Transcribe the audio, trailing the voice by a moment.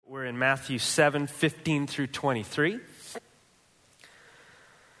in Matthew 7:15 through 23.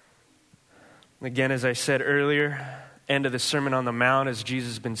 Again, as I said earlier, end of the Sermon on the Mount, as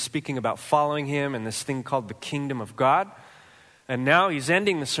Jesus has been speaking about following him and this thing called the kingdom of God. And now he's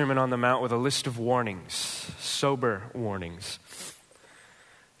ending the Sermon on the Mount with a list of warnings, sober warnings.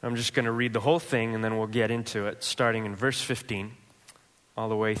 I'm just going to read the whole thing and then we'll get into it, starting in verse 15 all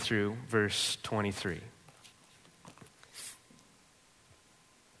the way through verse 23.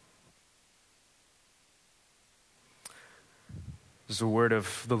 This is the word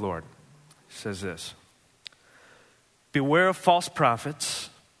of the Lord. It says this: "Beware of false prophets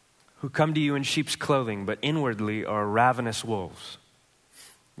who come to you in sheep's clothing, but inwardly are ravenous wolves.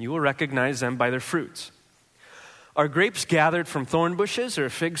 You will recognize them by their fruits. Are grapes gathered from thorn bushes or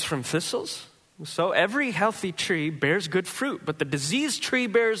figs from thistles? So every healthy tree bears good fruit, but the diseased tree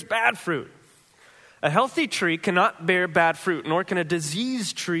bears bad fruit. A healthy tree cannot bear bad fruit, nor can a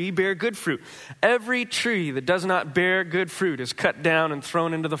diseased tree bear good fruit. Every tree that does not bear good fruit is cut down and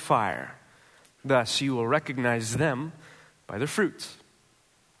thrown into the fire. Thus you will recognize them by their fruits.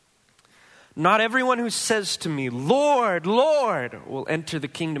 Not everyone who says to me, 'Lord, Lord,' will enter the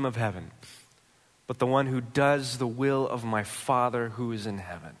kingdom of heaven, but the one who does the will of my Father who is in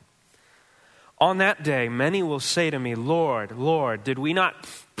heaven. On that day, many will say to me, 'Lord, Lord, did we not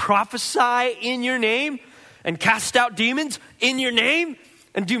prophesy in your name and cast out demons in your name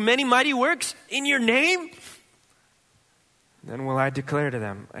and do many mighty works in your name?' Then will I declare to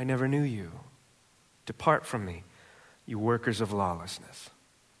them, 'I never knew you. Depart from me, you workers of lawlessness.'"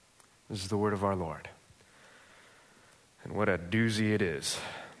 This is the word of our Lord. And what a doozy it is.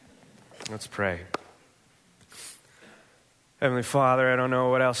 Let's pray. Heavenly Father, I don't know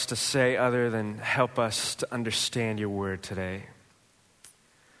what else to say other than help us to understand your word today.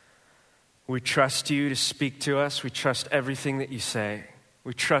 We trust you to speak to us. We trust everything that you say.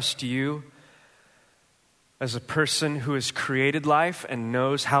 We trust you as a person who has created life and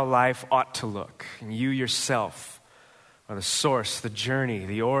knows how life ought to look. And you yourself are the source, the journey,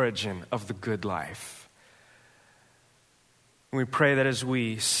 the origin of the good life. And we pray that as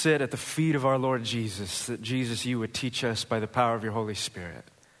we sit at the feet of our Lord Jesus, that Jesus, you would teach us by the power of your Holy Spirit.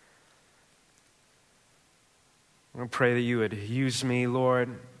 I pray that you would use me,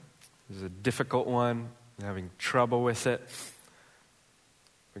 Lord. This is a difficult one. I'm having trouble with it.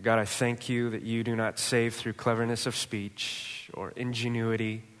 But God, I thank you that you do not save through cleverness of speech or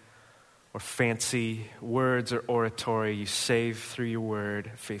ingenuity or fancy words or oratory. You save through your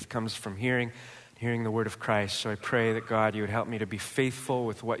word. Faith comes from hearing the word of Christ. So I pray that, God, you would help me to be faithful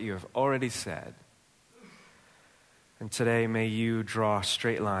with what you have already said. And today, may you draw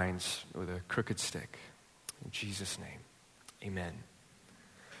straight lines with a crooked stick. In Jesus' name, amen.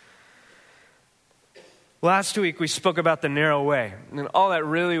 Last week, we spoke about the narrow way. And all that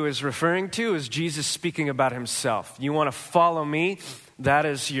really was referring to is Jesus speaking about himself. You want to follow me? That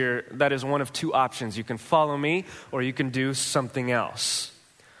is one of two options. You can follow me or you can do something else.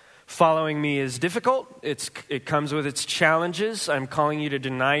 Following me is difficult. It comes with its challenges. I'm calling you to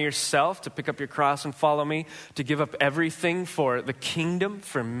deny yourself, to pick up your cross and follow me, to give up everything for the kingdom,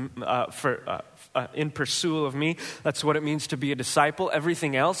 in pursuit of me. That's what it means to be a disciple.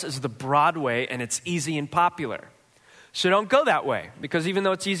 Everything else is the broad way, and it's easy and popular. So don't go that way, because even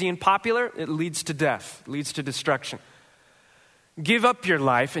though it's easy and popular, it leads to death, it leads to destruction. Give up your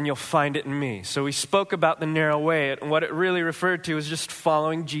life and you'll find it in me. So we spoke about the narrow way, and what it really referred to is just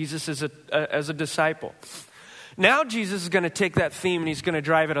following Jesus as a disciple. Now Jesus is going to take that theme and he's going to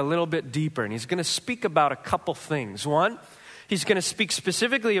drive it a little bit deeper, and he's going to speak about a couple things. One, he's going to speak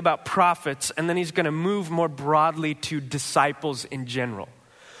specifically about prophets, and then he's going to move more broadly to disciples in general.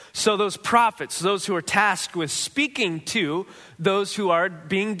 So those prophets, those who are tasked with speaking to those who are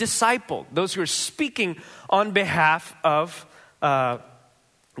being discipled, those who are speaking on behalf of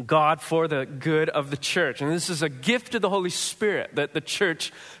God for the good of the church. And this is a gift of the Holy Spirit that the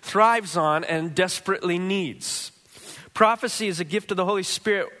church thrives on and desperately needs. Prophecy is a gift of the Holy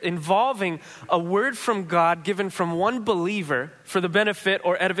Spirit involving a word from God given from one believer for the benefit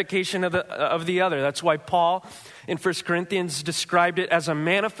or edification of the other. That's why Paul in 1 Corinthians described it as a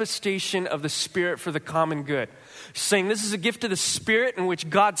manifestation of the Spirit for the common good, saying this is a gift of the Spirit in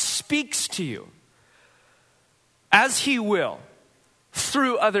which God speaks to you as he will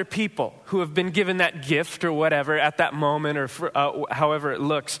through other people who have been given that gift or whatever at that moment or for, however it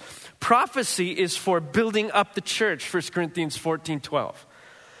looks. Prophecy is for building up the church, 1 Corinthians 14:12.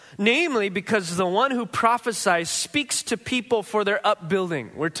 Namely, because the one who prophesies speaks to people for their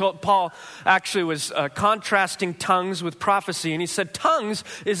upbuilding. We're told Paul actually was contrasting tongues with prophecy, and he said tongues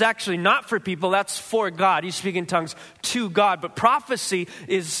is actually not for people, that's for God. You speak in tongues to God, but prophecy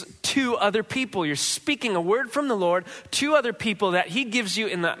is to other people. You're speaking a word from the Lord to other people that he gives you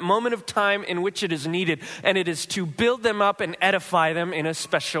in that moment of time in which it is needed, and it is to build them up and edify them in a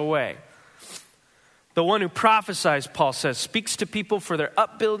special way. The one who prophesies, Paul says, speaks to people for their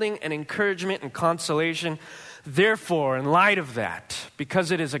upbuilding and encouragement and consolation. Therefore, in light of that,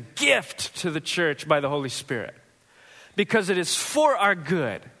 because it is a gift to the church by the Holy Spirit, because it is for our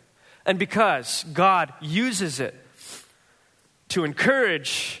good, and because God uses it to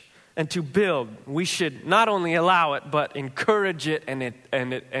encourage and to build, we should not only allow it, but encourage it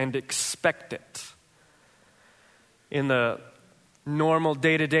and expect it. In the normal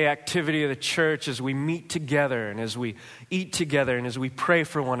day-to-day activity of the church, as we meet together and as we eat together and as we pray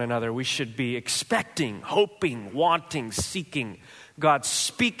for one another, we should be expecting, hoping, wanting, seeking God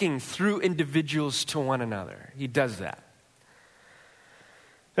speaking through individuals to one another. He does that.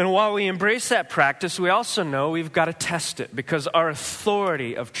 And while we embrace that practice, we also know we've got to test it, because our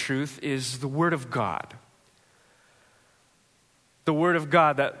authority of truth is the Word of God. The Word of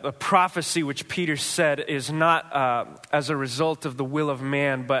God, that the prophecy which Peter said is not as a result of the will of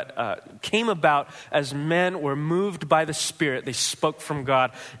man, but came about as men were moved by the Spirit. They spoke from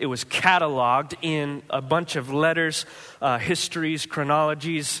God. It was cataloged in a bunch of letters, histories,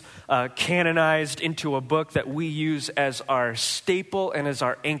 chronologies, canonized into a book that we use as our staple and as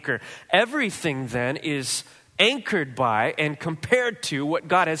our anchor. Everything then is anchored by and compared to what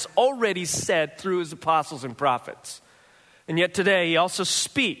God has already said through his apostles and prophets. And yet today he also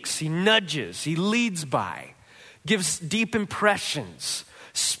speaks, he nudges, he leads by, gives deep impressions,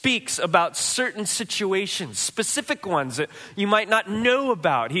 speaks about certain situations, specific ones that you might not know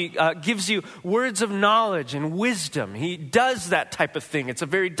about. He gives you words of knowledge and wisdom. He does that type of thing. It's a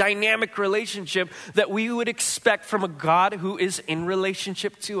very dynamic relationship that we would expect from a God who is in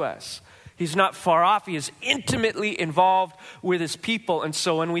relationship to us. He's not far off. He is intimately involved with his people. And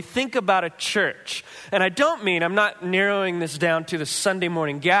so when we think about a church, and I'm not narrowing this down to the Sunday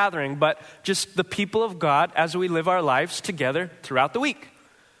morning gathering, but just the people of God as we live our lives together throughout the week.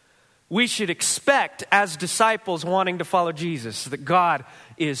 We should expect, as disciples wanting to follow Jesus, that God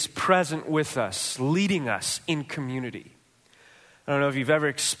is present with us, leading us in community. I don't know if you've ever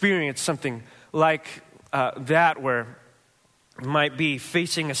experienced something like that, where you might be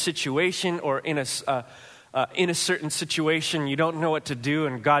facing a situation or in a certain situation, you don't know what to do,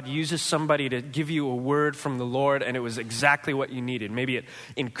 and God uses somebody to give you a word from the Lord, and it was exactly what you needed. Maybe it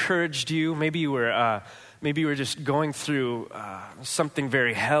encouraged you. Maybe you were just going through something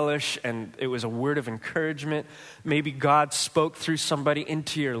very hellish, and it was a word of encouragement. Maybe God spoke through somebody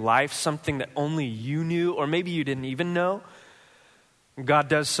into your life, something that only you knew, or maybe you didn't even know. God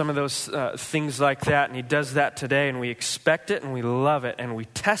does some of those things like that, and he does that today, and we expect it, and we love it, and we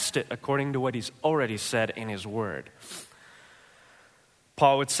test it according to what he's already said in his word.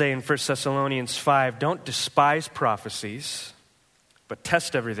 Paul would say in 1 Thessalonians 5, don't despise prophecies, but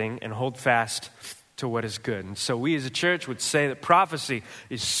test everything and hold fast to what is good. And so we as a church would say that prophecy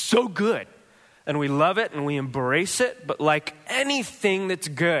is so good, and we love it, and we embrace it, but like anything that's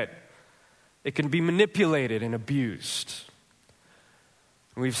good, it can be manipulated and abused.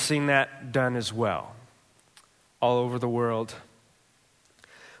 We've seen that done as well, all over the world.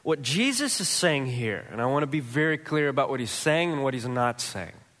 What Jesus is saying here, and I want to be very clear about what he's saying and what he's not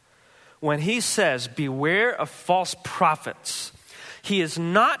saying. When he says, beware of false prophets, he is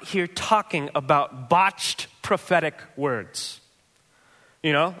not here talking about botched prophetic words.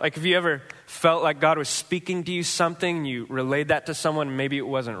 You know, like if you ever felt like God was speaking to you something, you relayed that to someone, maybe it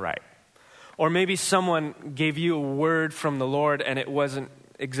wasn't right. Or maybe someone gave you a word from the Lord and it wasn't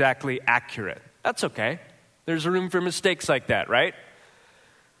exactly accurate. That's okay. There's room for mistakes like that, right?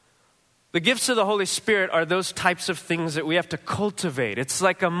 The gifts of the Holy Spirit are those types of things that we have to cultivate. It's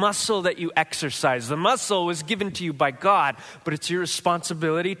like a muscle that you exercise. The muscle was given to you by God, but it's your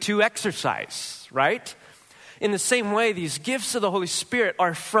responsibility to exercise, right? In the same way, these gifts of the Holy Spirit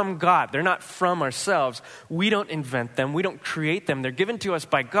are from God. They're not from ourselves. We don't invent them. We don't create them. They're given to us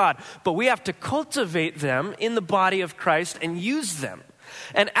by God, but we have to cultivate them in the body of Christ and use them.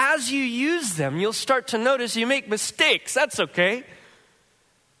 And as you use them, you'll start to notice you make mistakes. That's okay. Have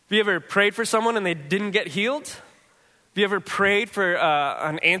you ever prayed for someone and they didn't get healed? Have you ever prayed for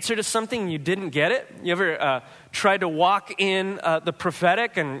an answer to something and you didn't get it? You ever tried to walk in the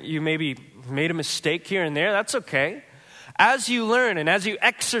prophetic and you maybe made a mistake here and there? That's okay. As you learn and as you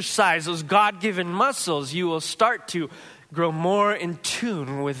exercise those God-given muscles, you will start to Grow more in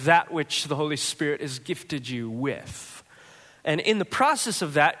tune with that which the Holy Spirit has gifted you with. And in the process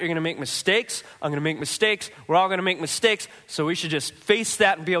of that, you're going to make mistakes. I'm going to make mistakes. We're all going to make mistakes. So we should just face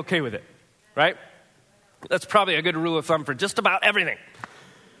that and be okay with it, right? That's probably a good rule of thumb for just about everything.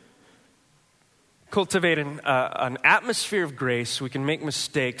 Cultivating an atmosphere of grace, we can make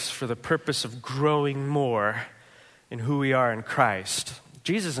mistakes for the purpose of growing more in who we are in Christ.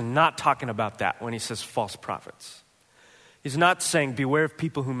 Jesus is not talking about that when he says false prophets. He's not saying beware of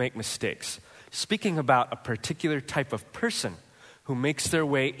people who make mistakes. He's speaking about a particular type of person who makes their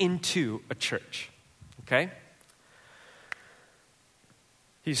way into a church. Okay?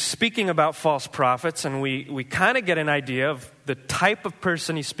 He's speaking about false prophets, and we kind of get an idea of the type of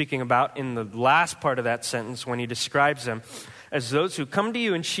person he's speaking about in the last part of that sentence when he describes them as those who come to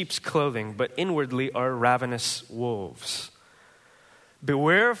you in sheep's clothing, but inwardly are ravenous wolves.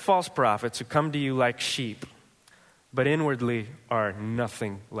 Beware of false prophets who come to you like sheep, but inwardly are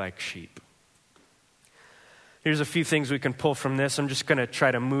nothing like sheep. Here's a few things we can pull from this. I'm just going to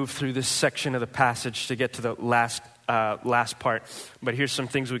try to move through this section of the passage to get to the last part. But here's some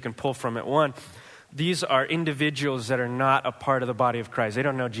things we can pull from it. One, these are individuals that are not a part of the body of Christ. They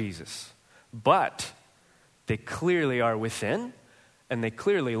don't know Jesus. But they clearly are within, and they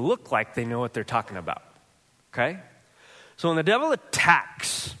clearly look like they know what they're talking about. Okay? So when the devil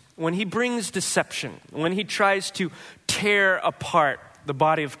attacks, when he brings deception, when he tries to tear apart the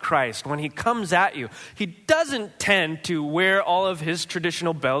body of Christ, when he comes at you, he doesn't tend to wear all of his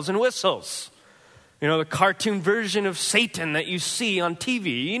traditional bells and whistles. You know, the cartoon version of Satan that you see on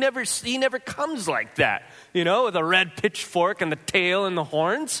TV, he never comes like that, you know, with a red pitchfork and the tail and the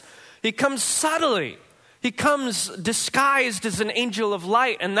horns. He comes subtly. He comes disguised as an angel of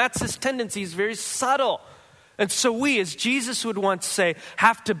light, and that's his tendency. He's very subtle. And so we, as Jesus would once say,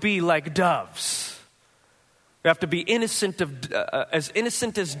 have to be like doves. We have to be as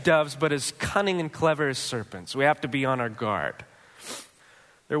innocent as doves, but as cunning and clever as serpents. We have to be on our guard.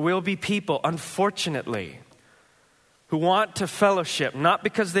 There will be people, unfortunately, who want to fellowship, not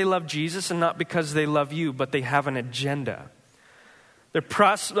because they love Jesus and not because they love you, but they have an agenda. They're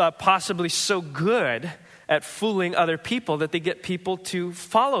possibly so good at fooling other people that they get people to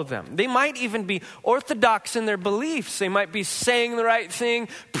follow them. They might even be orthodox in their beliefs. They might be saying the right thing,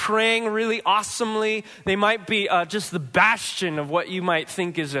 praying really awesomely. They might be just the bastion of what you might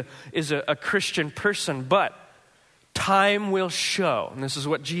think is a Christian person. But time will show, and this is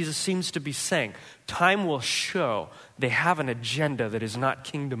what Jesus seems to be saying, time will show they have an agenda that is not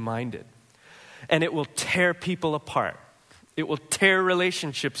kingdom-minded. And it will tear people apart. It will tear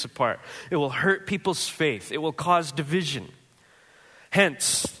relationships apart. It will hurt people's faith. It will cause division.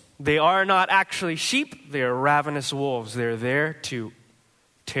 Hence, they are not actually sheep. They are ravenous wolves. They're there to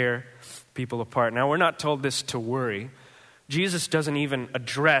tear people apart. Now, we're not told this to worry. Jesus doesn't even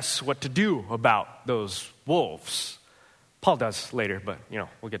address what to do about those wolves. Paul does later, but,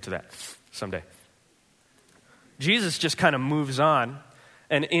 we'll get to that someday. Jesus just kind of moves on,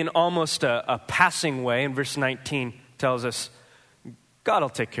 and in almost a passing way, in verse 19, tells us, God will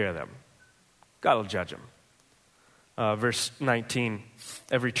take care of them. God will judge them. Verse 19,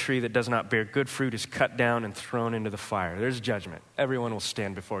 every tree that does not bear good fruit is cut down and thrown into the fire. There's judgment. Everyone will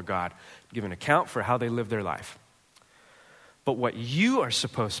stand before God, give an account for how they live their life. But what you are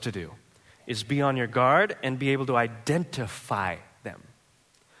supposed to do is be on your guard and be able to identify them.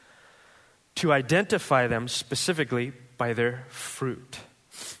 To identify them specifically by their fruit.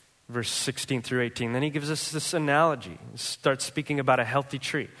 Verse 16 through 18. Then he gives us this analogy. He starts speaking about a healthy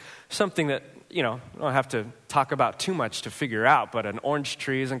tree. Something that, I don't have to talk about too much to figure out, but an orange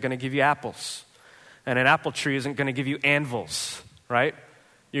tree isn't going to give you apples. And an apple tree isn't going to give you anvils, right?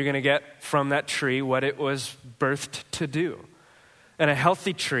 You're going to get from that tree what it was birthed to do. And a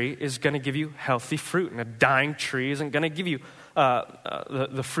healthy tree is going to give you healthy fruit. And a dying tree isn't going to give you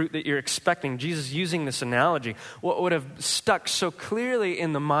the fruit that you're expecting. Jesus using this analogy. What would have stuck so clearly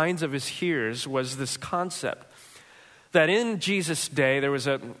in the minds of his hearers was this concept that in Jesus' day there was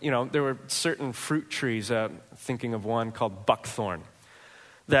there were certain fruit trees. Thinking of one called buckthorn,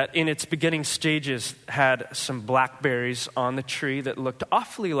 that in its beginning stages had some blackberries on the tree that looked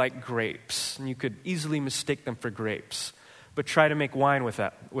awfully like grapes, and you could easily mistake them for grapes. But try to make wine with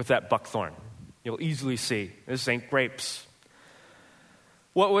that buckthorn. You'll easily see this ain't grapes.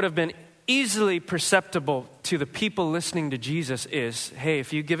 What would have been easily perceptible to the people listening to Jesus is, hey,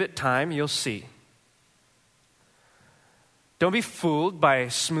 if you give it time, you'll see. Don't be fooled by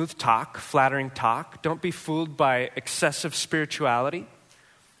smooth talk, flattering talk. Don't be fooled by excessive spirituality.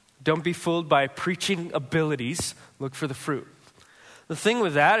 Don't be fooled by preaching abilities. Look for the fruit. The thing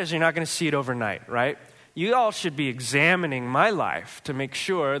with that is you're not going to see it overnight, right? you all should be examining my life to make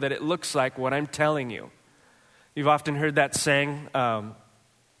sure that it looks like what I'm telling you. You've often heard that saying,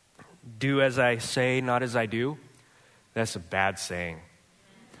 do as I say, not as I do. That's a bad saying.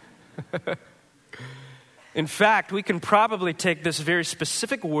 In fact, we can probably take this very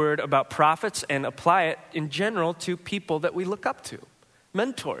specific word about prophets and apply it in general to people that we look up to,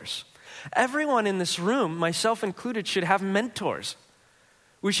 mentors. Everyone in this room, myself included, should have mentors.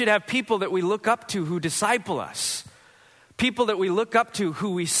 We should have people that we look up to who disciple us, people that we look up to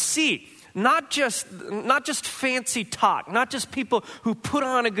who we see. Not just fancy talk, not just people who put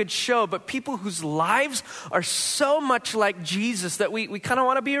on a good show, but people whose lives are so much like Jesus that we kind of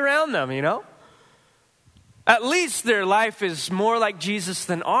want to be around them, you know? At least their life is more like Jesus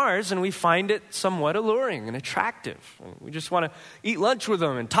than ours, and we find it somewhat alluring and attractive. We just want to eat lunch with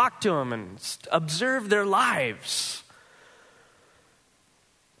them and talk to them and observe their lives.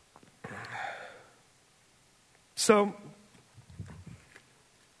 So,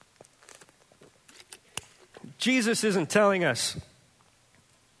 Jesus isn't telling us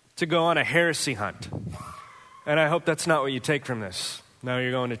to go on a heresy hunt. And I hope that's not what you take from this. Now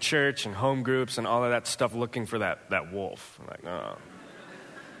you're going to church and home groups and all of that stuff looking for that wolf. I'm like, no,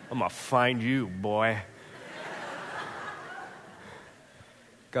 I'm going to find you, boy.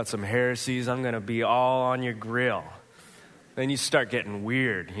 Got some heresies, I'm going to be all on your grill. Then you start getting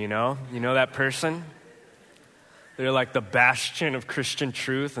weird, you know? You know that person? They're like the bastion of Christian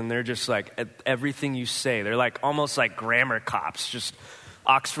truth, and they're just like everything you say. They're like almost like grammar cops, just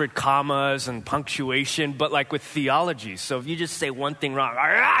Oxford commas and punctuation, but like with theology. So if you just say one thing wrong,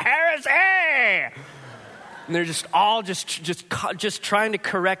 heresy! And they're just all just trying to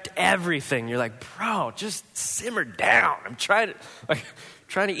correct everything. You're like, bro, just simmer down. I'm trying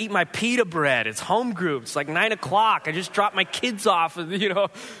to eat my pita bread. It's home group. It's like 9 o'clock. I just dropped my kids off. And,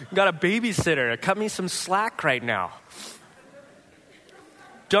 got a babysitter. Cut me some slack right now.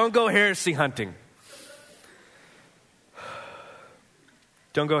 Don't go heresy hunting.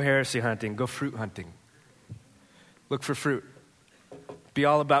 Don't go heresy hunting. Go fruit hunting. Look for fruit. Be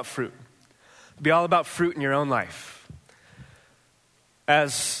all about fruit. Be all about fruit in your own life.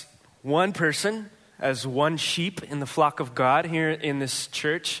 As one person, as one sheep in the flock of God here in this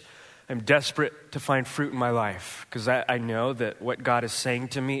church, I'm desperate to find fruit in my life because I know that what God is saying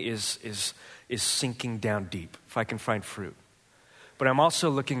to me is sinking down deep if I can find fruit. But I'm also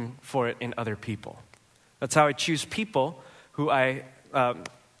looking for it in other people. That's how I choose people who I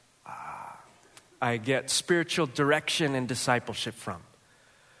get spiritual direction and discipleship from.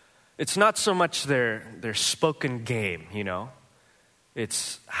 It's not so much their spoken game,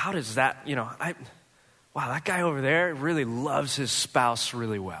 It's how does that, wow, that guy over there really loves his spouse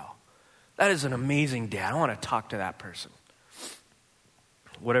really well. That is an amazing dad. I want to talk to that person.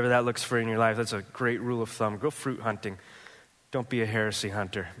 Whatever that looks for in your life, that's a great rule of thumb. Go fruit hunting. Don't be a heresy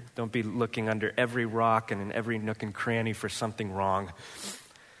hunter. Don't be looking under every rock and in every nook and cranny for something wrong.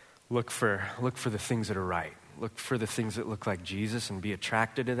 Look for the things that are right. Look for the things that look like Jesus and be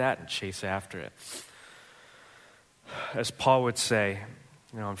attracted to that and chase after it. As Paul would say,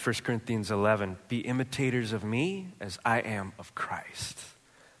 in 1 Corinthians 11, be imitators of me as I am of Christ.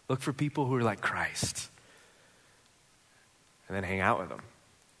 Look for people who are like Christ. And then hang out with them.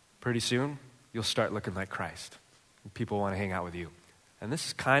 Pretty soon, you'll start looking like Christ. And people want to hang out with you. And this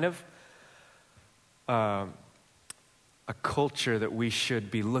is kind of a culture that we should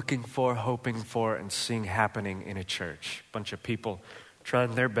be looking for, hoping for, and seeing happening in a church. A bunch of people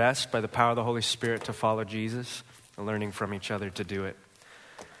trying their best by the power of the Holy Spirit to follow Jesus and learning from each other to do it.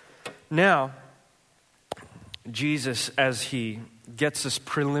 Now, Jesus, as he gets this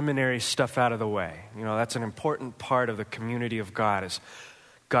preliminary stuff out of the way, that's an important part of the community of God, is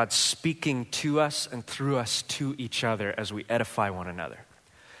God speaking to us and through us to each other as we edify one another.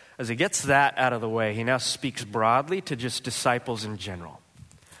 As he gets that out of the way, he now speaks broadly to just disciples in general.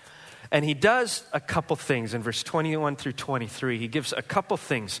 And he does a couple things in verse 21 through 23. He gives a couple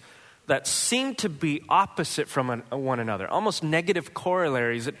things that seem to be opposite from one another, almost negative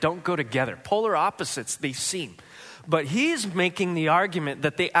corollaries that don't go together. Polar opposites, they seem. But he's making the argument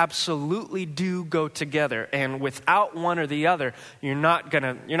that they absolutely do go together, and without one or the other, you're not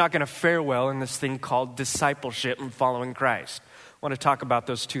gonna fare well in this thing called discipleship and following Christ. I want to talk about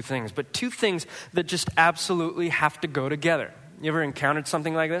those two things, but two things that just absolutely have to go together. You ever encountered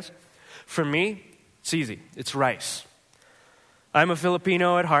something like this? For me, it's easy. It's rice. I'm a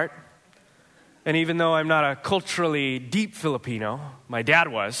Filipino at heart. And even though I'm not a culturally deep Filipino, my dad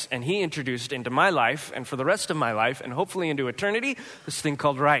was, and he introduced into my life, and for the rest of my life, and hopefully into eternity, this thing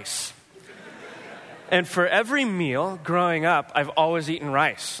called rice. And for every meal growing up, I've always eaten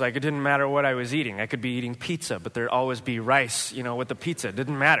rice. Like, it didn't matter what I was eating. I could be eating pizza, but there'd always be rice, with the pizza. It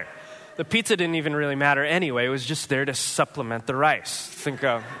didn't matter. The pizza didn't even really matter anyway. It was just there to supplement the rice.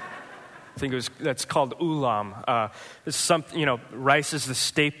 That's called ulam. Rice is the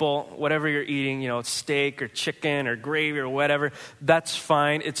staple. Whatever you're eating, steak or chicken or gravy or whatever, that's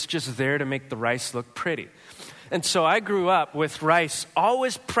fine. It's just there to make the rice look pretty. And so I grew up with rice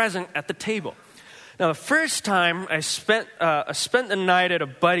always present at the table. Now, the first time I spent the night at a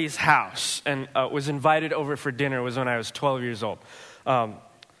buddy's house and was invited over for dinner was when I was 12 years old.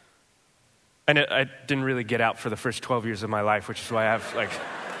 And I didn't really get out for the first 12 years of my life, which is why I have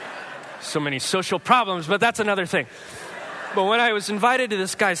so many social problems, but that's another thing. But when I was invited to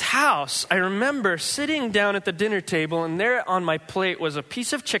this guy's house, I remember sitting down at the dinner table, and there on my plate was a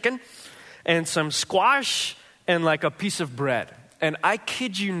piece of chicken and some squash and a piece of bread. And I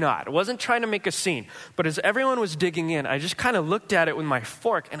kid you not, I wasn't trying to make a scene, but as everyone was digging in, I just kind of looked at it with my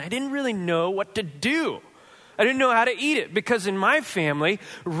fork, and I didn't really know what to do. I didn't know how to eat it, because in my family,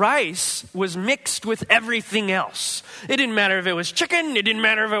 rice was mixed with everything else. It didn't matter if it was chicken, it didn't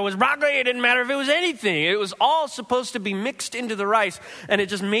matter if it was broccoli, it didn't matter if it was anything. It was all supposed to be mixed into the rice, and it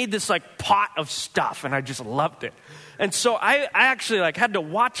just made this pot of stuff, and I just loved it. And so I actually had to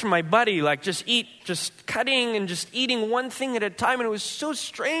watch my buddy just cutting and just eating one thing at a time, and it was so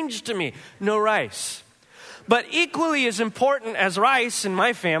strange to me. No rice. But equally as important as rice in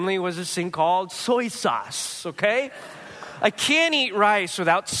my family was this thing called soy sauce, okay? I can't eat rice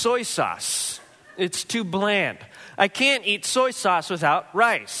without soy sauce. It's too bland. I can't eat soy sauce without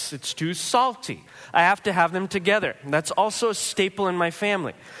rice. It's too salty. I have to have them together. That's also a staple in my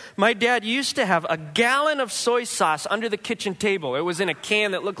family. My dad used to have a gallon of soy sauce under the kitchen table. It was in a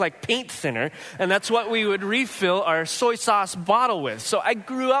can that looked like paint thinner, and that's what we would refill our soy sauce bottle with. So I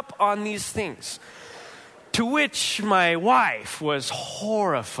grew up on these things, to which my wife was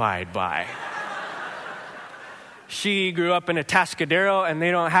horrified by. She grew up in a Atascadero, and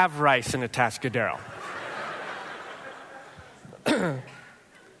they don't have rice in a Atascadero.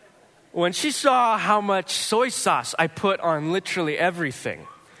 When she saw how much soy sauce I put on literally everything,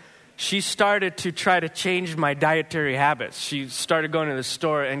 she started to try to change my dietary habits. She started going to the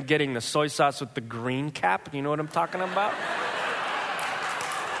store and getting the soy sauce with the green cap. You know what I'm talking about?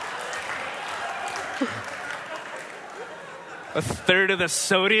 A third of the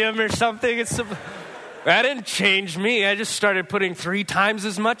sodium or something. That didn't change me. I just started putting 3 times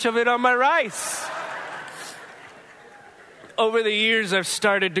as much of it on my rice. Over the years, I've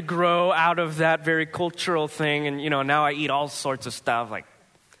started to grow out of that very cultural thing. And, now I eat all sorts of stuff like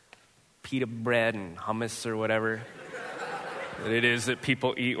pita bread and hummus or whatever it is that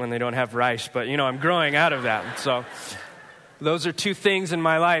people eat when they don't have rice. But, I'm growing out of that. So those are 2 things in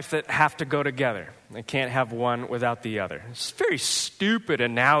my life that have to go together. I can't have one without the other. It's a very stupid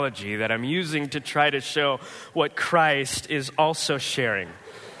analogy that I'm using to try to show what Christ is also sharing.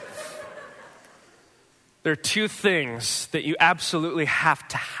 There are 2 things that you absolutely have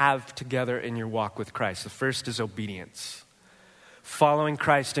to have together in your walk with Christ. The first is obedience. Following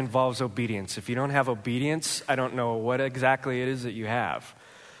Christ involves obedience. If you don't have obedience, I don't know what exactly it is that you have.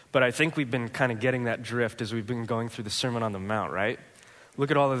 But I think we've been kind of getting that drift as we've been going through the Sermon on the Mount, right? Look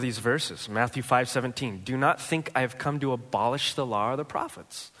at all of these verses. Matthew 5:17. Do not think I have come to abolish the law or the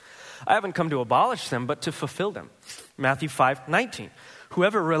prophets. I haven't come to abolish them, but to fulfill them. Matthew 5:19.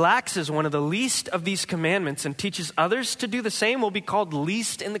 Whoever relaxes one of the least of these commandments and teaches others to do the same will be called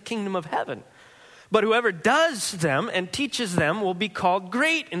least in the kingdom of heaven. But whoever does them and teaches them will be called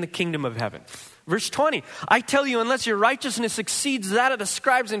great in the kingdom of heaven. Verse 20, I tell you, unless your righteousness exceeds that of the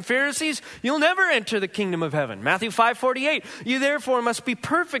scribes and Pharisees, you'll never enter the kingdom of heaven. Matthew 5:48, you therefore must be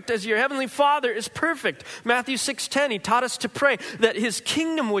perfect as your heavenly Father is perfect. Matthew 6:10, he taught us to pray that his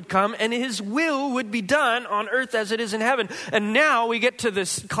kingdom would come and his will would be done on earth as it is in heaven. And now we get to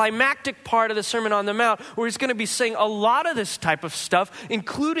this climactic part of the Sermon on the Mount where he's going to be saying a lot of this type of stuff,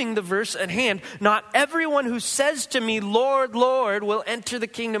 including the verse at hand. Not everyone who says to me, Lord, Lord, will enter the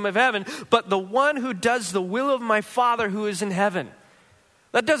kingdom of heaven, but the one who does the will of my Father who is in heaven.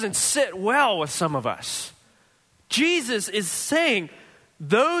 That doesn't sit well with some of us. Jesus is saying,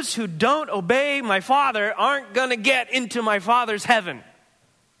 those who don't obey my Father aren't going to get into my Father's heaven.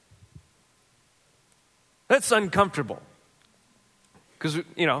 That's uncomfortable. Because,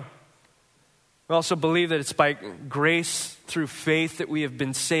 we also believe that it's by grace through faith that we have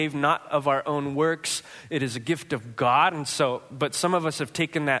been saved, not of our own works. It is a gift of God. And so, but some of us have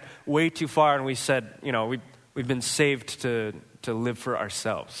taken that way too far and we said, we've been saved to live for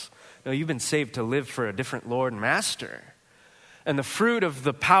ourselves. No, you've been saved to live for a different Lord and Master. And the fruit of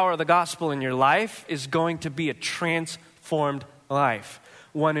the power of the gospel in your life is going to be a transformed life,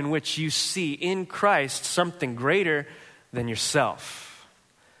 one in which you see in Christ something greater than yourself.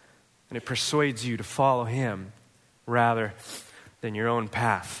 And it persuades you to follow him rather than your own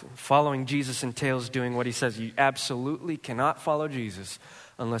path. Following Jesus entails doing what he says. You absolutely cannot follow Jesus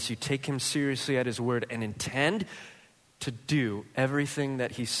unless you take him seriously at his word and intend to do everything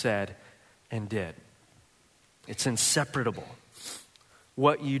that he said and did. It's inseparable.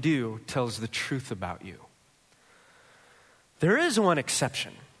 What you do tells the truth about you. There is one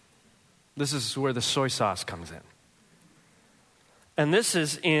exception. This is where the soy sauce comes in. And this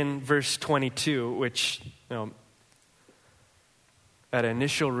is in verse 22, which, at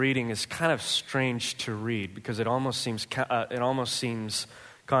initial reading is kind of strange to read because it almost seems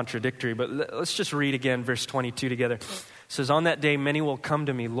contradictory. But let's just read again verse 22 together. It says, "On that day many will come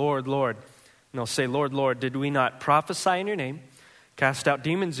to me, Lord, Lord. And they'll say, Lord, Lord, did we not prophesy in your name, cast out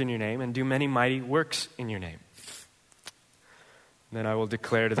demons in your name, and do many mighty works in your name? Then I will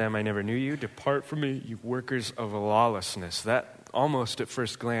declare to them, I never knew you. Depart from me, you workers of lawlessness." That almost at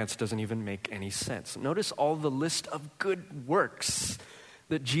first glance doesn't even make any sense. Notice all the list of good works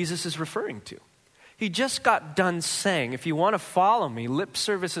that Jesus is referring to. He just got done saying, if you want to follow me, lip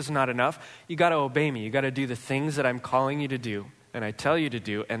service is not enough. You got to obey me. You got to do the things that I'm calling you to do and I tell you to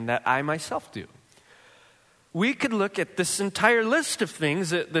do and that I myself do. We could look at this entire list of things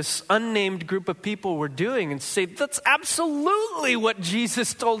that this unnamed group of people were doing and say, that's absolutely what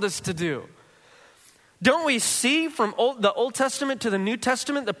Jesus told us to do. Don't we see from the Old Testament to the New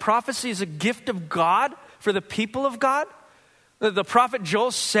Testament, the prophecy is a gift of God for the people of God? The prophet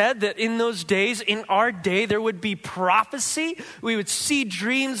Joel said that in those days, in our day, there would be prophecy. We would see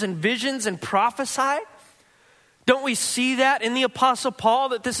dreams and visions and prophesy. Don't we see that in the Apostle Paul,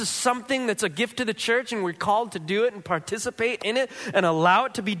 that this is something that's a gift to the church and we're called to do it and participate in it and allow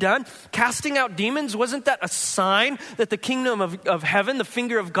it to be done? Casting out demons, wasn't that a sign that the kingdom of heaven, the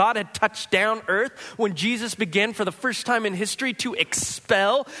finger of God, had touched down earth when Jesus began for the first time in history to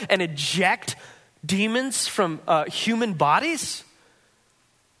expel and eject demons from human bodies?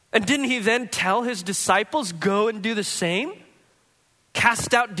 And didn't he then tell his disciples, go and do the same?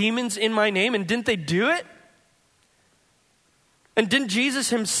 Cast out demons in my name, and didn't they do it? And didn't Jesus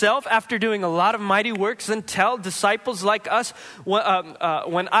himself, after doing a lot of mighty works, then tell disciples like us,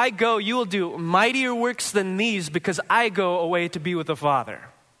 when I go, you will do mightier works than these because I go away to be with the Father?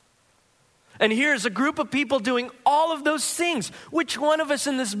 And here's a group of people doing all of those things. Which one of us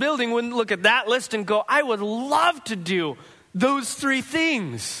in this building wouldn't look at that list and go, I would love to do those three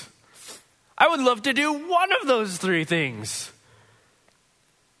things? I would love to do one of those three things.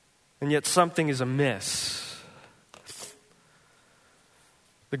 And yet something is amiss.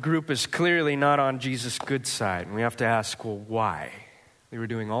 The group is clearly not on Jesus' good side. And we have to ask, well, why? They were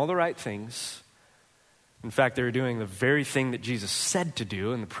doing all the right things. In fact, they were doing the very thing that Jesus said to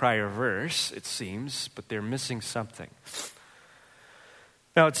do in the prior verse, it seems, but they're missing something.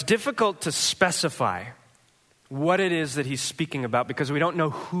 Now, it's difficult to specify what it is that he's speaking about because we don't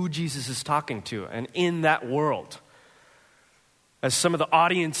know who Jesus is talking to. And in that world, as some of the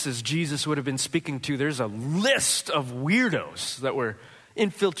audiences Jesus would have been speaking to, there's a list of weirdos that were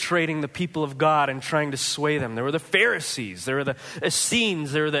infiltrating the people of God and trying to sway them. There were the Pharisees, there were the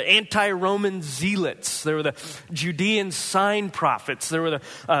Essenes, there were the anti-Roman zealots, there were the Judean sign prophets, there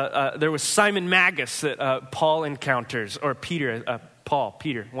was Simon Magus that Paul encounters, or Peter,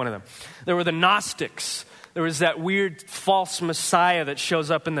 one of them. There were the Gnostics. There was that weird false Messiah that shows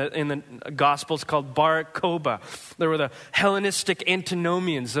up in the Gospels called Bar Kokhba. There were the Hellenistic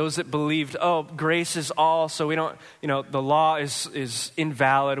antinomians, those that believed, grace is all, so we don't, the law is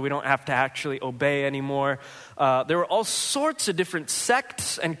invalid. We don't have to actually obey anymore. There were all sorts of different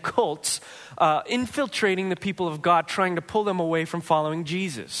sects and cults infiltrating the people of God, trying to pull them away from following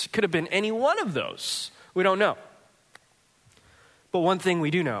Jesus. Could have been any one of those. We don't know. But one thing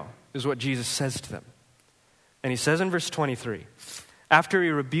we do know is what Jesus says to them. And he says in verse 23, after he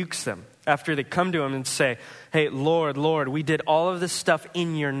rebukes them, after they come to him and say, hey, Lord, Lord, we did all of this stuff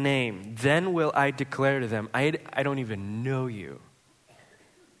in your name, then will I declare to them, I don't even know you.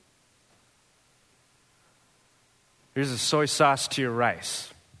 Here's a soy sauce to your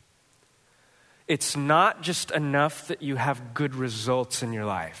rice. It's not just enough that you have good results in your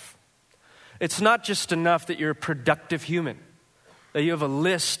life. It's not just enough that you're a productive human, that you have a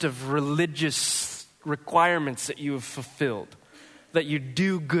list of religious requirements that you have fulfilled, that you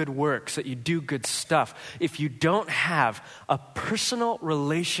do good works, that you do good stuff. If you don't have a personal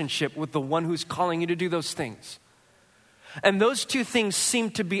relationship with the one who's calling you to do those things, And those two things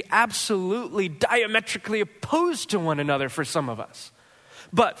seem to be absolutely diametrically opposed to one another for some of us.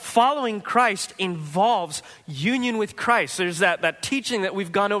 But following Christ involves union with Christ. There's that teaching that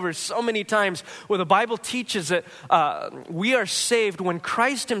we've gone over so many times where the Bible teaches that we are saved when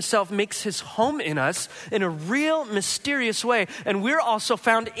Christ himself makes his home in us in a real mysterious way. And we're also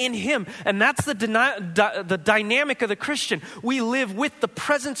found in him. And that's the dynamic of the Christian. We live with the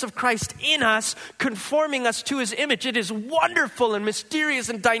presence of Christ in us, conforming us to his image. It is wonderful and mysterious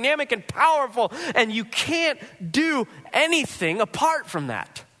and dynamic and powerful. And you can't do anything apart from that.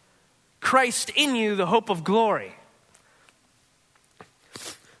 Christ in you, the hope of glory.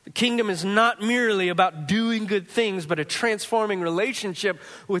 The kingdom is not merely about doing good things, but a transforming relationship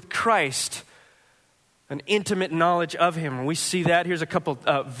with Christ, an intimate knowledge of him. And we see that. Here's a couple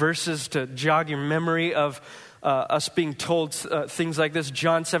verses to jog your memory of us being told things like this.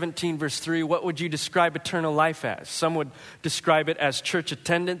 John 17, verse 3, what would you describe eternal life as? Some would describe it as church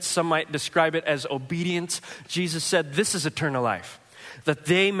attendance. Some might describe it as obedience. Jesus said, this is eternal life, that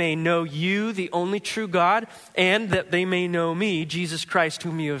they may know you, the only true God, and that they may know me, Jesus Christ,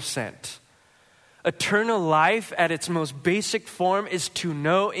 whom you have sent. Eternal life at its most basic form is to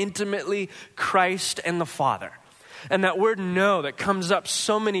know intimately Christ and the Father. And that word know that comes up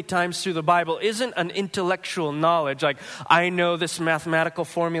so many times through the Bible isn't an intellectual knowledge, like I know this mathematical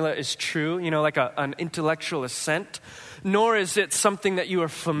formula is true, like an intellectual assent. Nor is it something that you are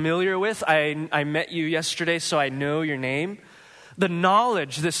familiar with. I met you yesterday, so I know your name. The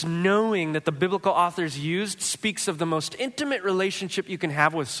knowledge, this knowing that the biblical authors used, speaks of the most intimate relationship you can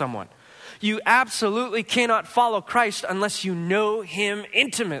have with someone. You absolutely cannot follow Christ unless you know him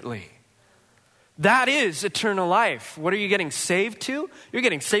intimately. That is eternal life. What are you getting saved to? You're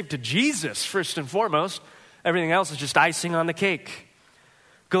getting saved to Jesus, first and foremost. Everything else is just icing on the cake.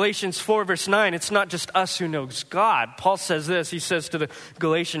 Galatians 4, verse 9, it's not just us who knows God. Paul says this, he says to the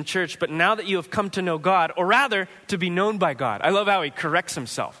Galatian church, but now that you have come to know God, or rather, to be known by God. I love how he corrects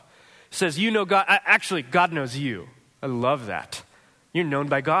himself. He says, you know God. Actually, God knows you. I love that. You're known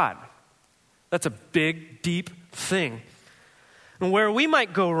by God. That's a big, deep thing. And where we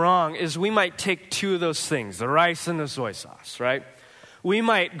might go wrong is we might take two of those things, the rice and the soy sauce, right? We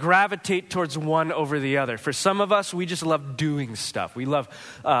might gravitate towards one over the other. For some of us, we just love doing stuff. We love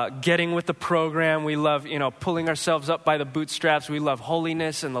getting with the program. We love, pulling ourselves up by the bootstraps. We love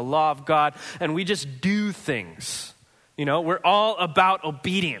holiness and the law of God. And we just do things. We're all about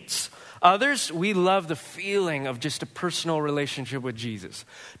obedience. Others, we love the feeling of just a personal relationship with Jesus.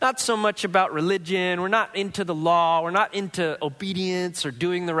 Not so much about religion. We're not into the law. We're not into obedience or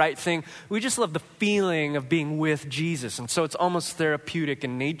doing the right thing. We just love the feeling of being with Jesus. And so it's almost therapeutic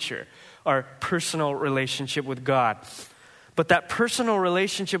in nature, our personal relationship with God. But that personal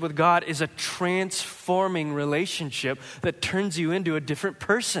relationship with God is a transforming relationship that turns you into a different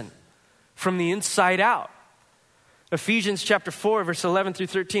person from the inside out. Ephesians chapter 4, verse 11 through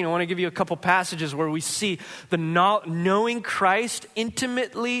 13. I want to give you a couple passages where we see the knowing Christ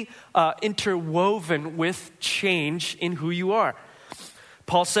intimately interwoven with change in who you are.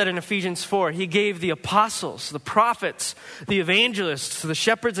 Paul said in Ephesians 4, he gave the apostles, the prophets, the evangelists, the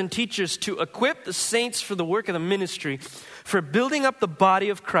shepherds and teachers to equip the saints for the work of the ministry, for building up the body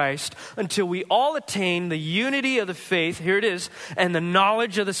of Christ until we all attain the unity of the faith, here it is, and the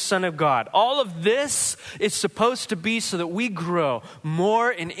knowledge of the Son of God. All of this is supposed to be so that we grow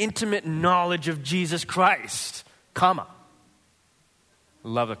more in intimate knowledge of Jesus Christ. Comma.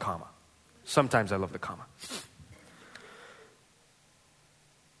 Love the comma. Sometimes I love the comma.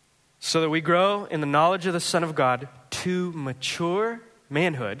 So that we grow in the knowledge of the Son of God to mature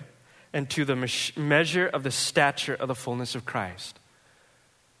manhood and to the measure of the stature of the fullness of Christ.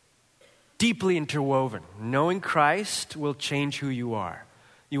 Deeply interwoven. Knowing Christ will change who you are.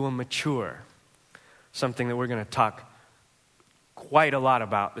 You will mature. Something that we're going to talk quite a lot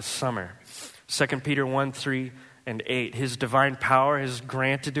about this summer. 2 Peter 1, 3, and 8. His divine power has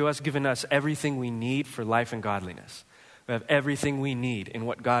granted to us, given us everything we need for life and godliness. We have everything we need in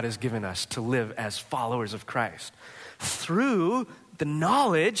what God has given us to live as followers of Christ. Through the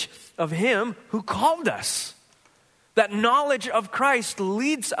knowledge of him who called us. That knowledge of Christ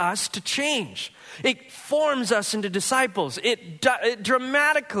leads us to change. It forms us into disciples. It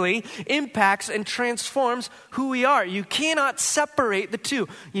dramatically impacts and transforms who we are. You cannot separate the two.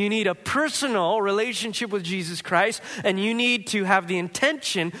 You need a personal relationship with Jesus Christ, and you need to have the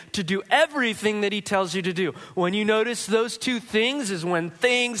intention to do everything that he tells you to do. When you notice those two things is when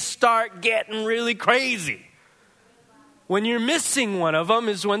things start getting really crazy. When you're missing one of them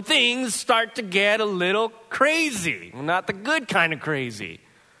is when things start to get a little crazy. Not the good kind of crazy.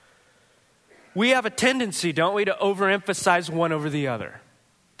 we have a tendency, don't we, to overemphasize one over the other.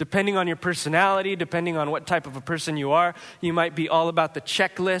 Depending on your personality, depending on what type of a person you are, you might be all about the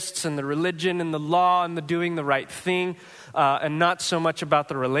checklists and the religion and the law and the doing the right thing, and not so much about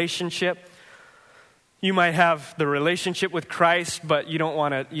the relationship. You might have the relationship with Christ, but you don't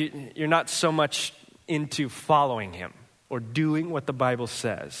want to. You're not so much into following him or doing what the Bible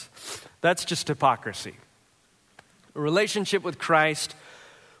says. That's just hypocrisy. A relationship with Christ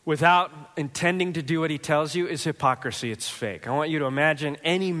without intending to do what he tells you is hypocrisy. It's fake. I want you to imagine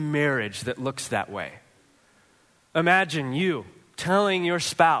any marriage that looks that way. Imagine you telling your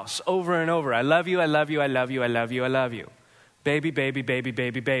spouse over and over, I love you, I love you, I love you, I love you, I love you. Baby, baby, baby,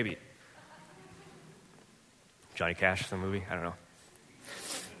 baby, baby. Johnny Cash, the movie? I don't know.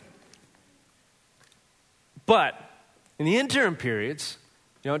 But in the interim periods,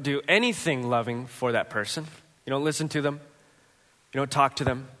 you don't do anything loving for that person. You don't listen to them. You don't talk to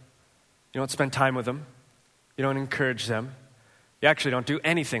them. You don't spend time with them. You don't encourage them. You actually don't do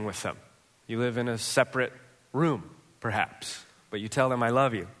anything with them. You live in a separate room, perhaps, but you tell them, I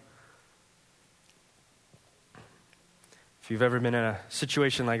love you. If you've ever been in a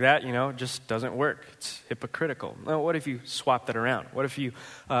situation like that, it just doesn't work. It's hypocritical. Now, what if you swap that around? What if you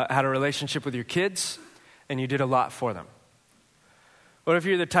had a relationship with your kids and you did a lot for them? What if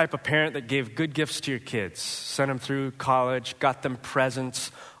you're the type of parent that gave good gifts to your kids, sent them through college, got them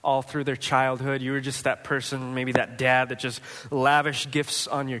presents all through their childhood? You were just that person, maybe that dad that just lavished gifts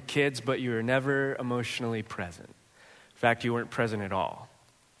on your kids, but you were never emotionally present. In fact, you weren't present at all.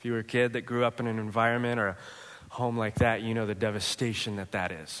 If you were a kid that grew up in an environment or a home like that, you know the devastation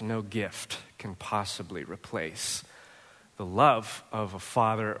that is. No gift can possibly replace the love of a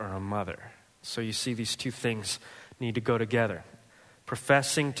father or a mother. So you see, these two things need to go together.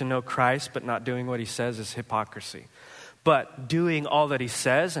 Professing to know Christ but not doing what he says is hypocrisy. But doing all that he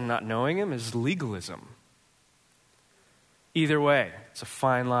says and not knowing him is legalism. Either way, it's a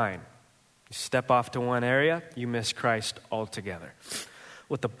fine line. You step off to one area, you miss Christ altogether.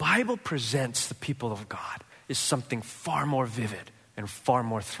 What the Bible presents the people of God is something far more vivid and far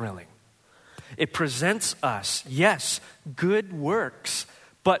more thrilling. It presents us, yes, good works,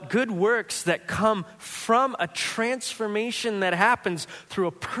 but good works that come from a transformation that happens through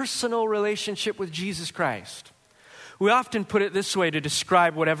a personal relationship with Jesus Christ. We often put it this way to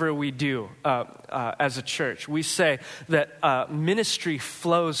describe whatever we do as a church. We say that ministry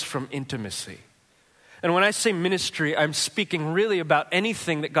flows from intimacy. And when I say ministry, I'm speaking really about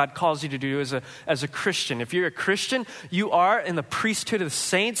anything that God calls you to do as a Christian. If you're a Christian, you are in the priesthood of the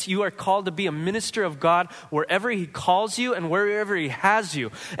saints. You are called to be a minister of God wherever he calls you and wherever he has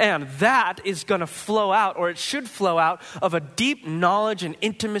you. And that is going to flow out, or it should flow out, of a deep knowledge and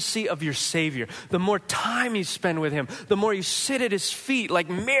intimacy of your Savior. The more time you spend with him, the more you sit at his feet like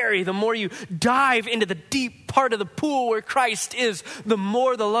Mary, the more you dive into the deep part of the pool where Christ is, the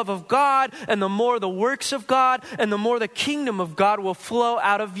more the love of God and the more the works of God and the more the kingdom of God will flow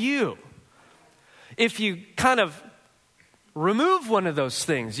out of you. If you kind of remove one of those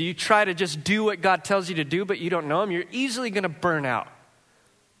things, you try to just do what God tells you to do, but you don't know him, you're easily going to burn out.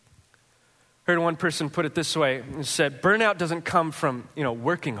 Heard one person put it this way and said, burnout doesn't come from,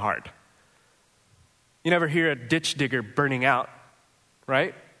 working hard. You never hear a ditch digger burning out,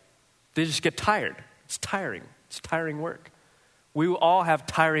 right? They just get tired. It's tiring. It's tiring work. We all have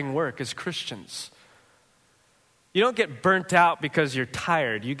tiring work as Christians. You don't get burnt out because you're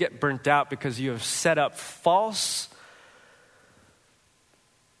tired. You get burnt out because you have set up false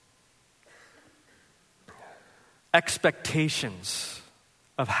expectations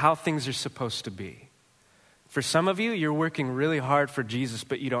of how things are supposed to be. For some of you, you're working really hard for Jesus,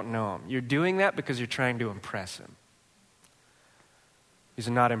 but you don't know him. You're doing that because you're trying to impress him. He's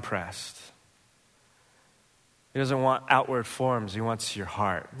not impressed. He doesn't want outward forms. He wants your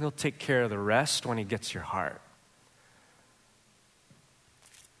heart. He'll take care of the rest when he gets your heart.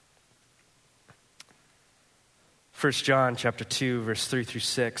 1 John chapter 2, verse 3 through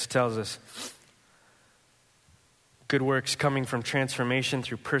 6 tells us, good works coming from transformation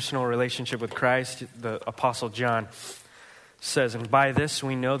through personal relationship with Christ. The Apostle John says, and by this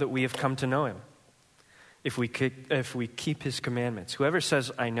we know that we have come to know him, if we keep his commandments. Whoever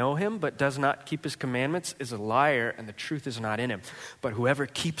says, I know him, but does not keep his commandments is a liar, and the truth is not in him. But whoever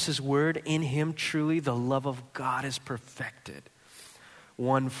keeps his word, in him truly the love of God is perfected.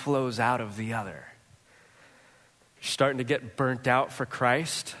 One flows out of the other. You're starting to get burnt out for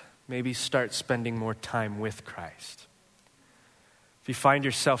Christ, maybe start spending more time with Christ. If you find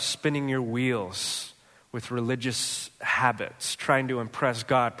yourself spinning your wheels with religious habits, trying to impress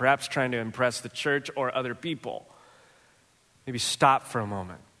God, perhaps trying to impress the church or other people, maybe stop for a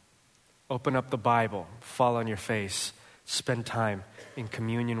moment. Open up the Bible, fall on your face, spend time in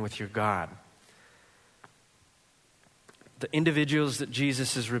communion with your God. The individuals that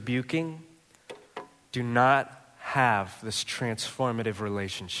Jesus is rebuking do not have this transformative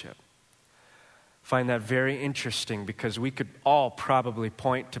relationship. Find that very interesting because we could all probably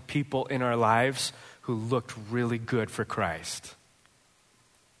point to people in our lives who looked really good for Christ.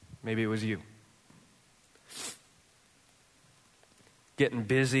 Maybe it was you. Getting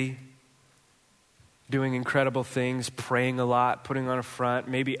busy, doing incredible things, praying a lot, putting on a front.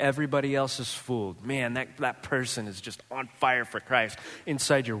 Maybe everybody else is fooled. Man, that person is just on fire for Christ.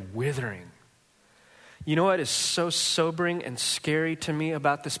 Inside you're withering. You know what is so sobering and scary to me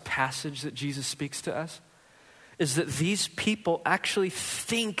about this passage that Jesus speaks to us? Is that these people actually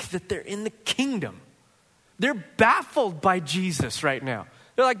think that they're in the kingdom. They're baffled by Jesus right now.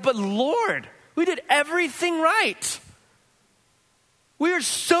 They're like, but Lord, we did everything right. We are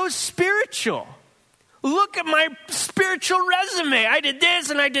so spiritual. Look at my spiritual resume. I did this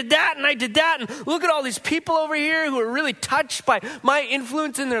and I did that and I did that. And look at all these people over here who are really touched by my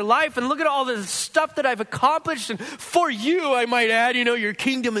influence in their life. And look at all the stuff that I've accomplished. And for you, I might add, your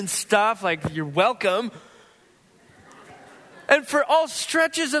kingdom and stuff. Like, you're welcome. And for all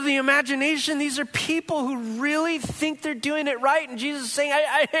stretches of the imagination, these are people who really think they're doing it right. And Jesus is saying,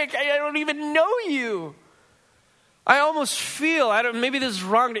 I don't even know you. I almost feel, maybe this is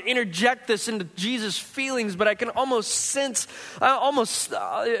wrong to interject this into Jesus' feelings, but I can almost sense, I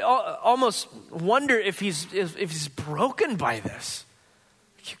almost wonder if he's broken by this.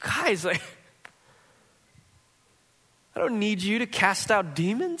 You guys, I don't need you to cast out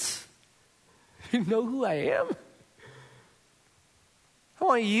demons. You know who I am. I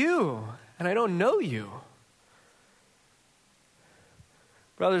want you, and I don't know you.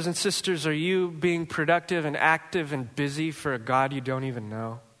 Brothers and sisters, are you being productive and active and busy for a God you don't even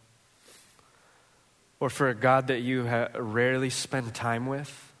know? Or for a God that you rarely spend time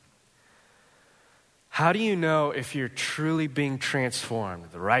with? How do you know if you're truly being transformed?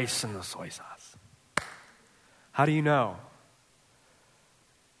 The rice and the soy sauce. How do you know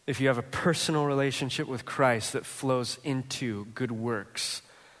if you have a personal relationship with Christ that flows into good works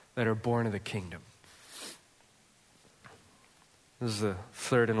that are born of the kingdom? This is the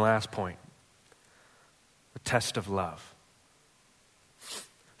third and last point. The test of love.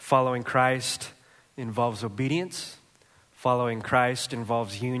 Following Christ involves obedience. Following Christ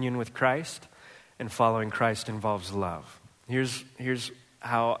involves union with Christ. And following Christ involves love. Here's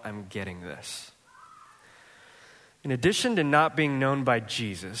how I'm getting this. In addition to not being known by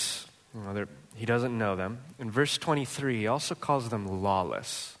Jesus, he doesn't know them. In verse 23, he also calls them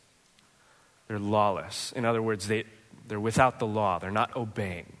lawless. They're lawless. In other words, they're without the law. They're not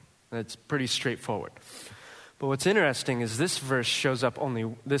obeying. That's pretty straightforward. But what's interesting is this word shows up only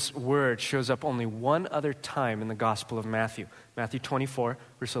one other time in the Gospel of Matthew. Matthew 24,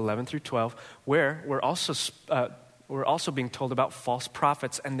 verse 11 through 12, where we're also being told about false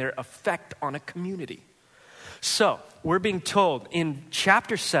prophets and their effect on a community. So, we're being told in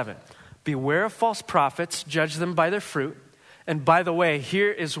chapter 7, beware of false prophets, judge them by their fruit. And by the way,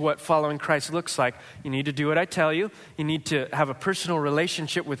 here is what following Christ looks like. You need to do what I tell you. You need to have a personal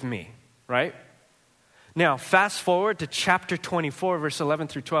relationship with me, right? Now, fast forward to chapter 24, verse 11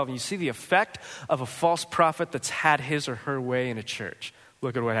 through 12, and you see the effect of a false prophet that's had his or her way in a church.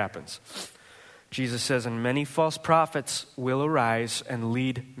 Look at what happens. Jesus says, and many false prophets will arise and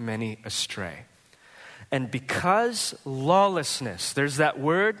lead many astray. And because lawlessness, there's that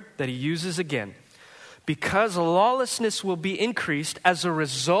word that he uses again, because lawlessness will be increased as a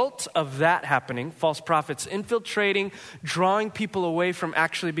result of that happening, false prophets infiltrating, drawing people away from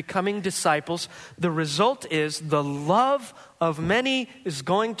actually becoming disciples, the result is the love of many is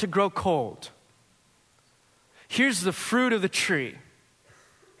going to grow cold. Here's the fruit of the tree.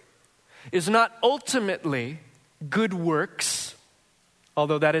 Is not ultimately good works,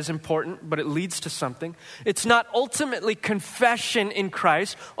 although that is important, but it leads to something. It's not ultimately confession in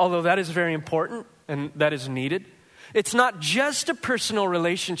Christ, although that is very important and that is needed. It's not just a personal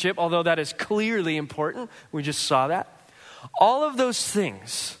relationship, although that is clearly important. We just saw that. All of those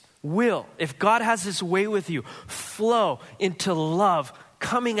things will, if God has his way with you, flow into love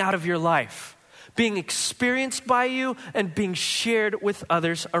coming out of your life, being experienced by you and being shared with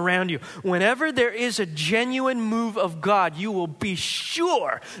others around you. Whenever there is a genuine move of God, you will be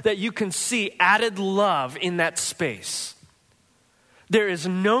sure that you can see added love in that space. There is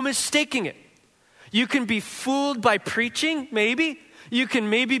no mistaking it. You can be fooled by preaching, maybe. You can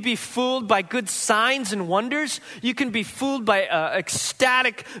maybe be fooled by good signs and wonders. You can be fooled by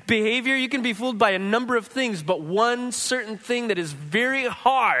ecstatic behavior. You can be fooled by a number of things, but one certain thing that is very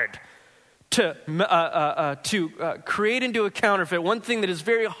hard to create into a counterfeit, one thing that is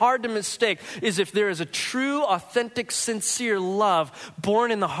very hard to mistake is if there is a true, authentic, sincere love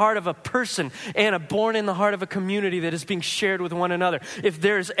born in the heart of a person and born in the heart of a community that is being shared with one another. If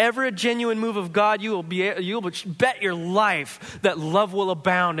there is ever a genuine move of God, you will bet your life that love will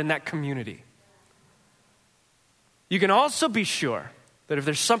abound in that community. You can also be sure that if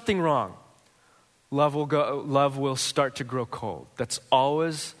there's something wrong, love will start to grow cold. It's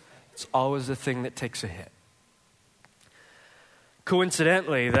always the thing that takes a hit.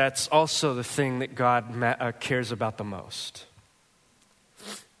 Coincidentally, that's also the thing that God cares about the most.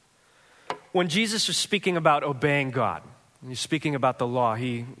 When Jesus was speaking about obeying God, when he's speaking about the law,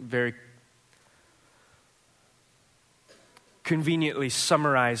 he very conveniently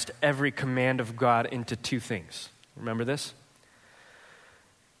summarized every command of God into two things. Remember this?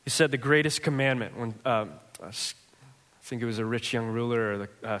 He said the greatest commandment, when I think it was a rich young ruler or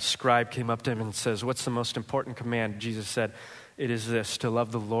the scribe came up to him and says, "What's the most important command?" Jesus said, "It is this, to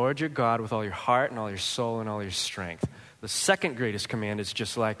love the Lord your God with all your heart and all your soul and all your strength." The second greatest command is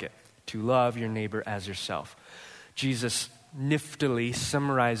just like it, to love your neighbor as yourself. Jesus niftily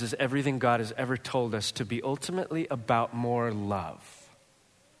summarizes everything God has ever told us to be ultimately about more love.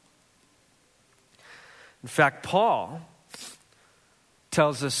 In fact, Paul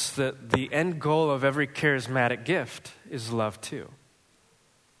tells us that the end goal of every charismatic gift is love too.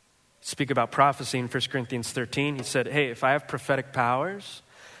 Speak about prophecy in 1 Corinthians 13. He said, hey, if I have prophetic powers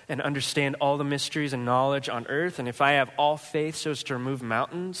and understand all the mysteries and knowledge on earth, and if I have all faith so as to remove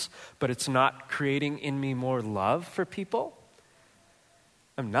mountains, but it's not creating in me more love for people,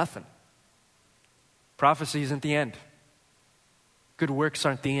 I'm nothing. Prophecy isn't the end. Good works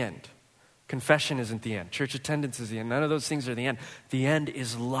aren't the end. Confession isn't the end. Church attendance is the end. None of those things are the end. The end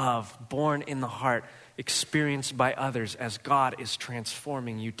is love, born in the heart, experienced by others as God is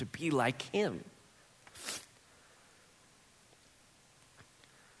transforming you to be like him.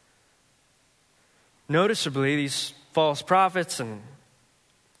 Noticeably, these false prophets and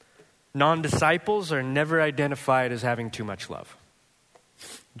non-disciples are never identified as having too much love.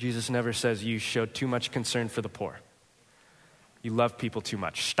 Jesus never says, you showed too much concern for the poor. You love people too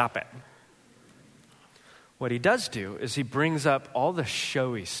much. Stop it. What he does do is he brings up all the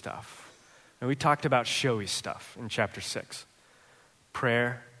showy stuff. And we talked about showy stuff in chapter 6.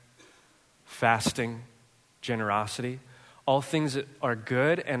 Prayer, fasting, generosity, all things that are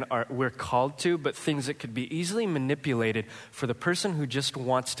good and we're called to, but things that could be easily manipulated for the person who just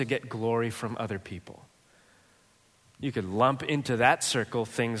wants to get glory from other people. You could lump into that circle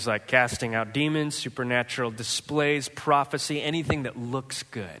things like casting out demons, supernatural displays, prophecy, anything that looks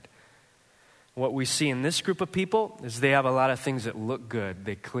good. What we see in this group of people is they have a lot of things that look good.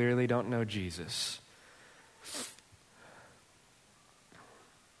 They clearly don't know Jesus.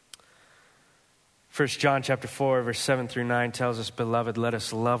 First John chapter 4, verse 7 through 9 tells us, "Beloved, let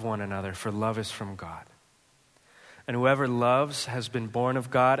us love one another, for love is from God. And whoever loves has been born of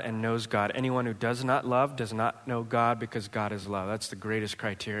God and knows God. Anyone who does not love does not know God, because God is love." That's the greatest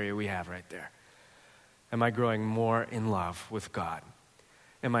criteria we have right there. Am I growing more in love with God?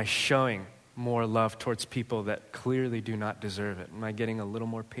 Am I showing more love towards people that clearly do not deserve it? Am I getting a little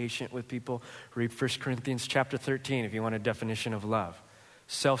more patient with people? Read 1 Corinthians chapter 13 if you want a definition of love.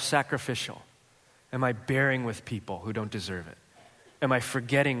 Self-sacrificial. Am I bearing with people who don't deserve it? Am I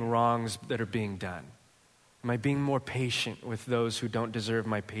forgetting wrongs that are being done? Am I being more patient with those who don't deserve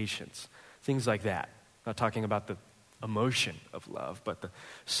my patience? Things like that. I'm not talking about the emotion of love, but the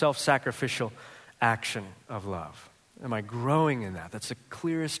self-sacrificial action of love. Am I growing in that? That's the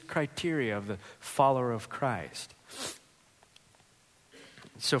clearest criteria of the follower of Christ.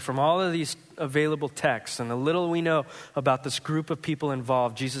 So from all of these available texts and the little we know about this group of people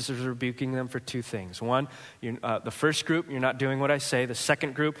involved, Jesus is rebuking them for two things. One, the first group, you're not doing what I say. The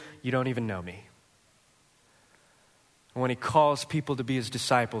second group, you don't even know me. And when he calls people to be his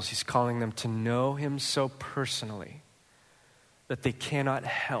disciples, he's calling them to know him so personally that they cannot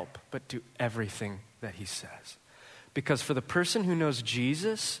help but do everything that he says. Because for the person who knows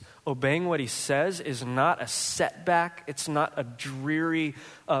Jesus, obeying what he says is not a setback. It's not a dreary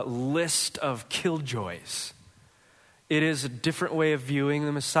list of killjoys. It is a different way of viewing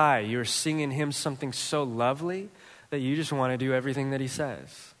the Messiah. You're seeing in him something so lovely that you just want to do everything that he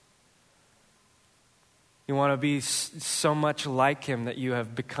says. You want to be so much like him that you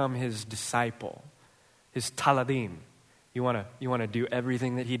have become his disciple, his taladim. You want to do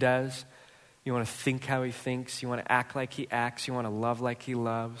everything that he does. You want to think how he thinks. You want to act like he acts. You want to love like he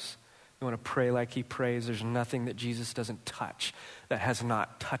loves. You want to pray like he prays. There's nothing that Jesus doesn't touch that has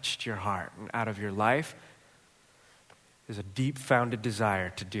not touched your heart and out of your life is a deep-founded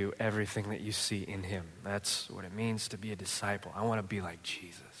desire to do everything that you see in him. That's what it means to be a disciple. I want to be like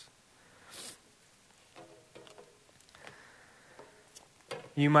Jesus.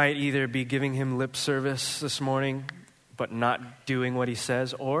 You might either be giving him lip service this morning, but not doing what he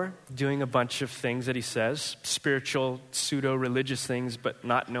says, or doing a bunch of things that he says, spiritual, pseudo-religious things, but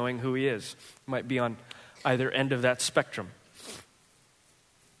not knowing who he is. You might be on either end of that spectrum.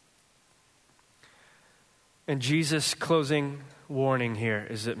 And Jesus' closing warning here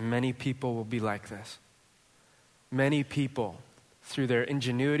is that many people will be like this. Many people, through their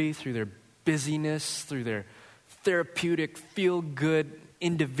ingenuity, through their busyness, through their therapeutic, feel-good,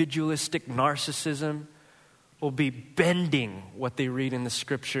 individualistic narcissism, will be bending what they read in the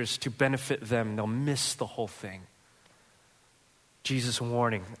scriptures to benefit them. They'll miss the whole thing. Jesus'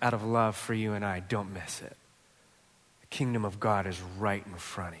 warning out of love for you and I, don't miss it. The kingdom of God is right in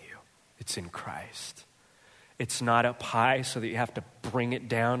front of you. It's in Christ. It's not up high so that you have to bring it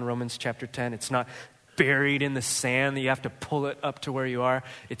down, Romans chapter 10. It's not buried in the sand that you have to pull it up to where you are.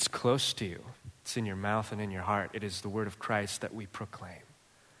 It's close to you. It's in your mouth and in your heart. It is the word of Christ that we proclaim.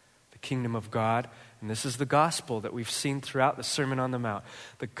 The kingdom of God, and this is the gospel that we've seen throughout the Sermon on the Mount.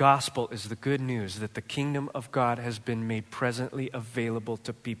 The gospel is the good news that the kingdom of God has been made presently available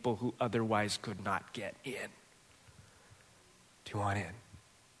to people who otherwise could not get in. Do you want in?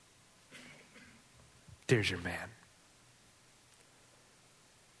 There's your man.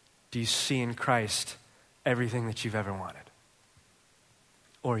 Do you see in Christ everything that you've ever wanted?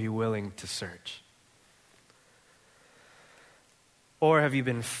 Or are you willing to search? Or have you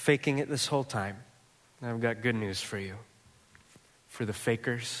been faking it this whole time? I've got good news for you. For the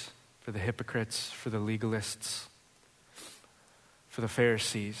fakers, for the hypocrites, for the legalists, for the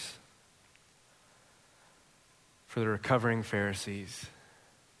Pharisees, for the recovering Pharisees,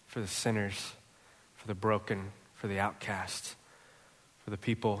 for the sinners, for the broken, for the outcasts, for the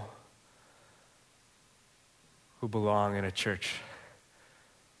people who belong in a church.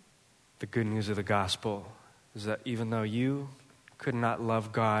 The good news of the gospel is that even though you could not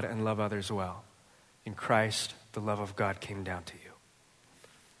love God and love others well, in Christ, the love of God came down to you.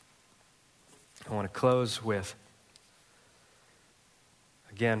 I want to close with,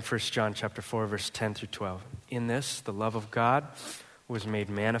 again, 1 John chapter 4, verse 10 through 12. In this, the love of God was made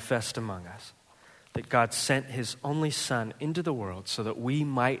manifest among us, that God sent his only Son into the world so that we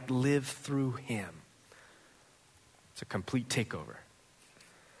might live through him. It's a complete takeover.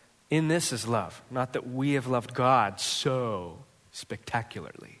 In this is love, not that we have loved God so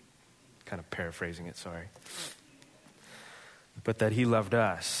spectacularly. Kind of paraphrasing it, sorry. But that he loved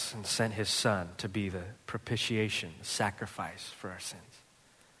us and sent his Son to be the propitiation, the sacrifice for our sins.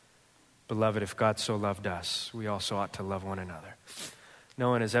 Beloved, if God so loved us, we also ought to love one another. No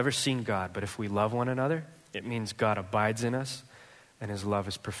one has ever seen God, but if we love one another, it means God abides in us and his love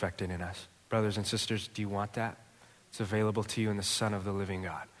is perfected in us. Brothers and sisters, do you want that? It's available to you in the Son of the living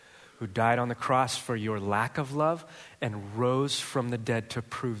God, who died on the cross for your lack of love and rose from the dead to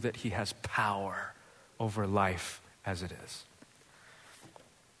prove that he has power over life as it is.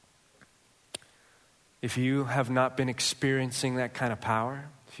 If you have not been experiencing that kind of power,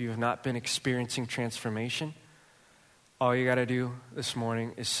 if you have not been experiencing transformation, all you got to do this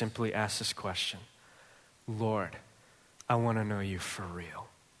morning is simply ask this question. Lord, I want to know you for real.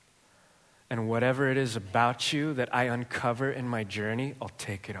 And whatever it is about you that I uncover in my journey, I'll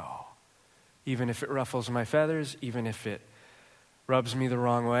take it all. Even if it ruffles my feathers, even if it rubs me the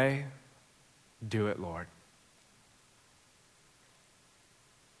wrong way, do it, Lord.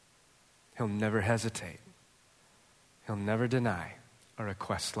 He'll never hesitate. He'll never deny a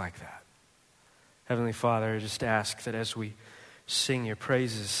request like that. Heavenly Father, I just ask that as we sing your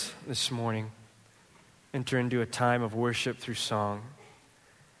praises this morning, enter into a time of worship through song.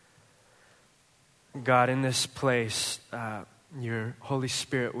 God, in this place, your Holy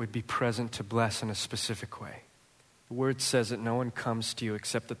Spirit would be present to bless in a specific way. The word says that no one comes to you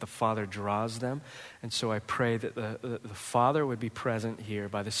except that the Father draws them. And so I pray that the Father would be present here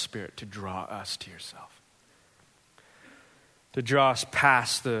by the Spirit to draw us to yourself. To draw us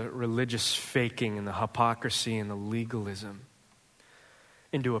past the religious faking and the hypocrisy and the legalism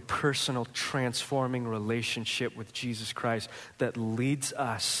into a personal transforming relationship with Jesus Christ that leads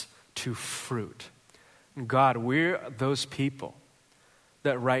us to fruit. And God, we're those people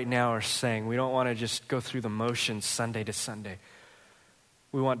that right now are saying we don't want to just go through the motions Sunday to Sunday.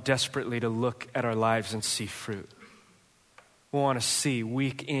 We want desperately to look at our lives and see fruit. We want to see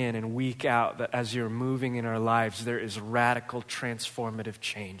week in and week out that as you're moving in our lives, there is radical transformative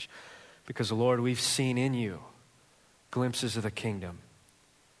change. Because, Lord, we've seen in you glimpses of the kingdom.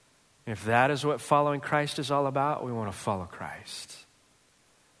 If that is what following Christ is all about, we want to follow Christ.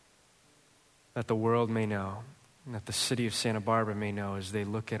 That the world may know, and that the city of Santa Barbara may know as they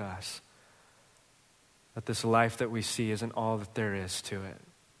look at us, that this life that we see isn't all that there is to it.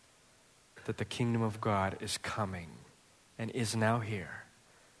 That the kingdom of God is coming and is now here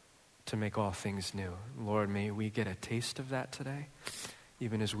to make all things new. Lord, may we get a taste of that today,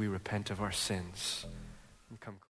 even as we repent of our sins and come